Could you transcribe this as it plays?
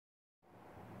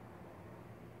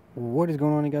What is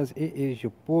going on, guys? It is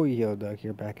your boy Yo Doug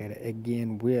here, back at it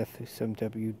again with some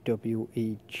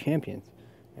WWE champions.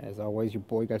 As always, your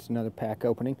boy got another pack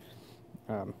opening.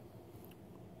 Um,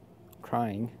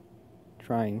 trying,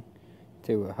 trying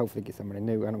to hopefully get somebody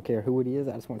new. I don't care who it is.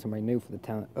 I just want somebody new for the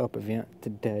Talent Up event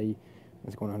today.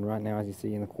 What's going on right now, as you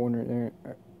see in the corner there.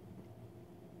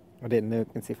 I didn't look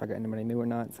and see if I got anybody new or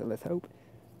not. So let's hope.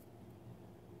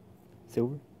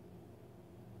 Silver.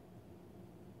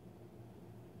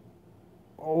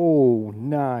 Oh,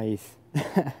 nice.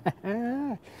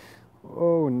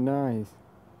 Oh, nice.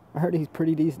 I heard he's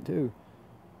pretty decent too.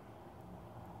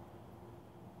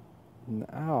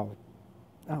 I'll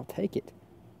take it.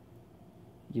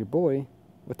 Your boy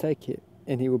will take it,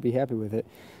 and he will be happy with it.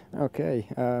 Okay,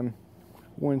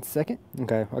 1 second.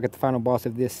 Okay, I got the final boss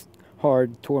of this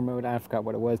hard tour mode. I forgot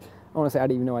what it was. Honestly, I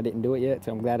didn't even know I didn't do it yet,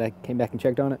 so I'm glad I came back and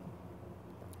checked on it.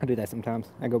 I do that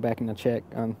sometimes. I go back and I check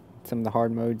on some of the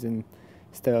hard modes and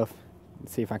stuff, and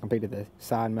see if I completed the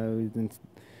side modes and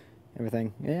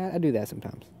everything. Yeah, I do that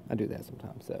sometimes.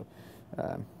 So,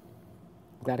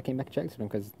 glad I came back and checked them,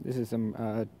 because this is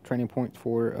some training points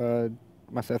for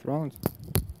my Seth Rollins.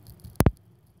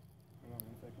 Hold on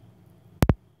 1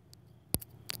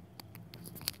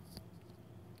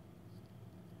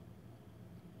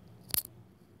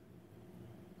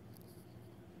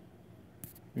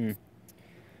 second.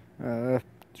 Uh,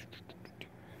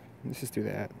 let's just do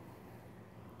that.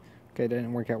 Okay, that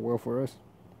didn't work out well for us.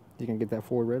 You can get that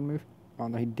forward red move. Oh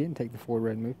no, he didn't take the forward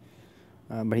red move,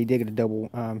 but he did get a double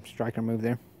striker move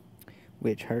there,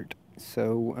 which hurt.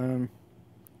 So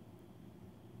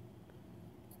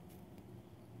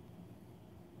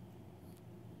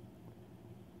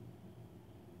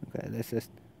okay, let's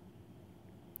just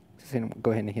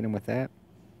go ahead and hit him with that.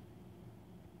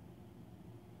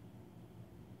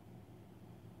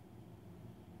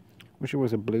 Wish there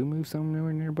was a blue move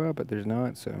somewhere nearby, but there's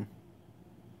not. So.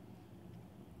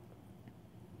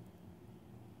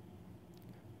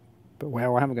 But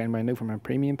wow, I haven't got anybody new for my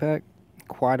premium pack.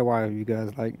 Quite a while, you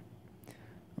guys. Like,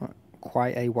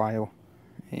 quite a while.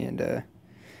 And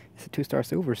it's a 2-star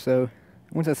silver. So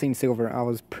once I seen silver, I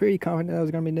was pretty confident that was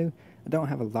going to be new. I don't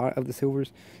have a lot of the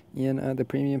silvers in the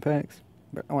premium packs.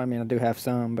 But I mean, I do have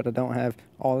some, but I don't have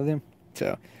all of them.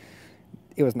 So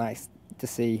it was nice to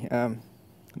see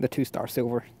the 2-star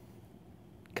silver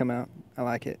come out. I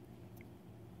like it.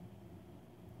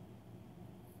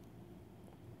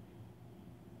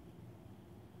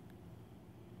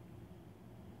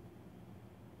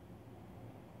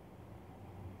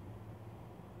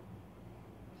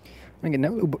 I get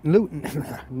no loot,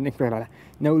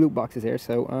 no loot boxes there,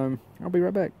 so I'll be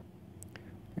right back.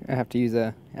 I have to use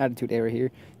a attitude error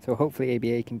here, so hopefully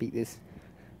ABA can beat this.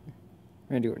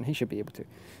 We're gonna do it, and he should be able to.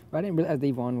 But I didn't realize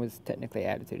Devon was technically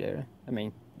attitude error. I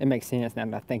mean, it makes sense now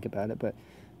that I think about it, but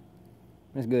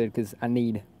it's good because I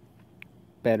need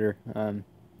better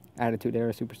attitude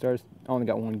error superstars. I only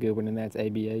got one good one, and that's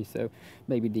ABA, so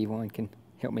maybe Devon can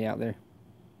help me out there.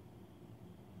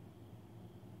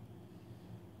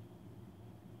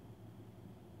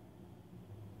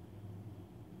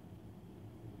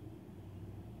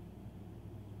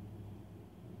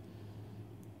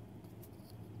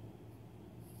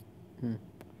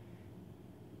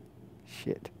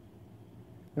 Shit.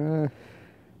 Okay.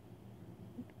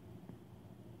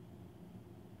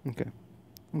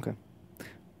 Okay.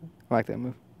 I like that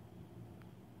move.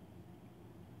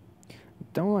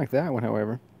 Don't like that one,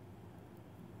 however.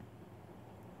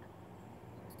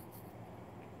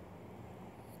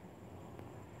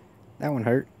 That one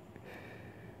hurt.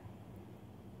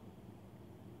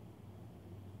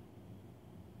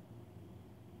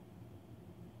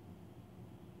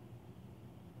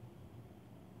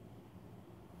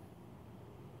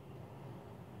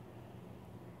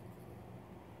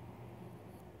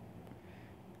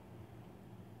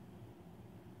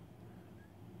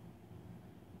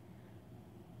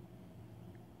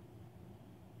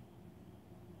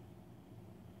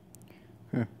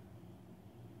 Huh.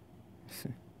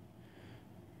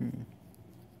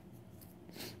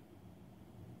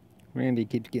 Randy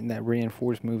keeps getting that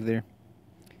reinforced move there.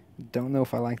 Don't know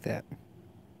if I like that.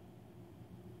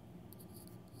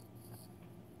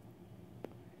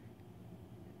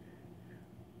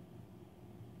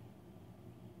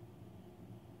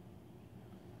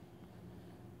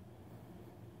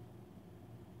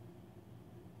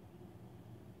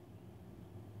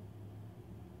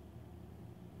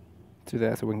 Do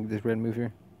that so we can get this red move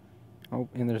here. Oh,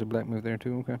 and there's a black move there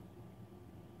too. Okay.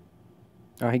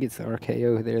 Oh, he gets the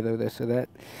RKO there though, so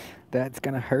that's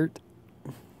gonna hurt.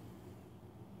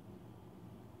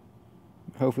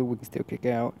 Hopefully we can still kick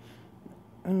out.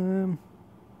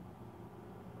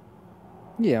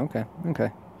 Yeah, okay, okay.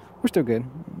 We're still good.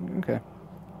 Okay.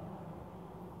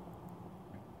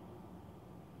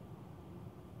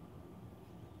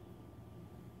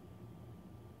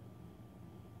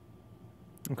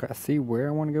 Okay, I see where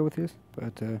I want to go with this,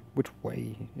 but which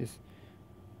way is...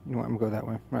 You know what, I'm going to go that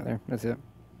way. Right there. That's it.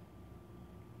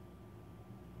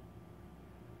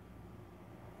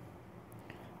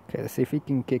 Okay, let's see if he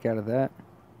can kick out of that.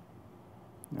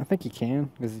 I think he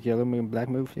can. Is it yellow move, black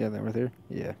move? Yeah, that right there.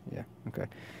 Yeah, yeah. Okay.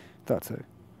 Thought so.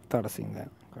 Thought I seen that.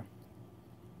 Okay.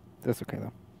 That's okay,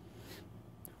 though.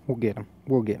 We'll get him.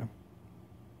 We'll get him.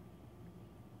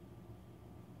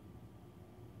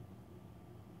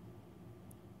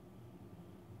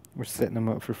 We're setting him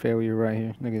up for failure right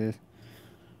here. Look at this.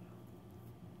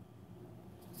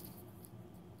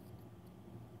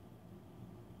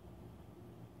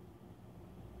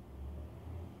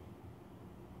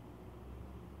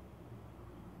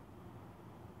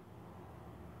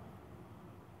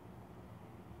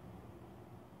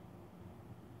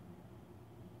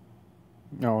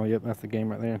 Oh, yep, that's the game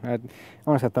right there.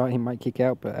 Honestly, I thought he might kick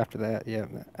out, but after that, yeah,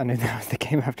 I knew that was the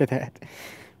game after that.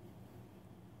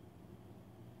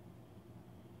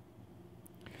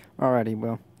 Alrighty,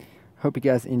 well, hope you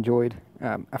guys enjoyed.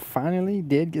 I finally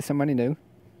did get somebody new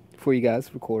for you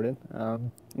guys recorded.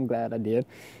 I'm glad I did.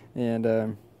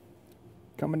 And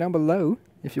comment down below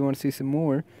if you want to see some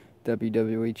more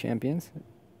WWE champions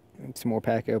and some more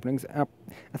pack openings.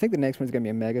 I think the next one's going to be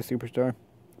a Mega Superstar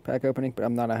pack opening, but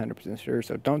I'm not 100% sure.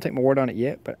 So don't take my word on it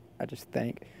yet, but I just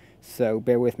think. So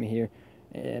bear with me here.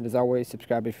 And as always,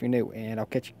 subscribe if you're new. And I'll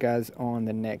catch you guys on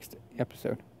the next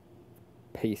episode.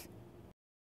 Peace.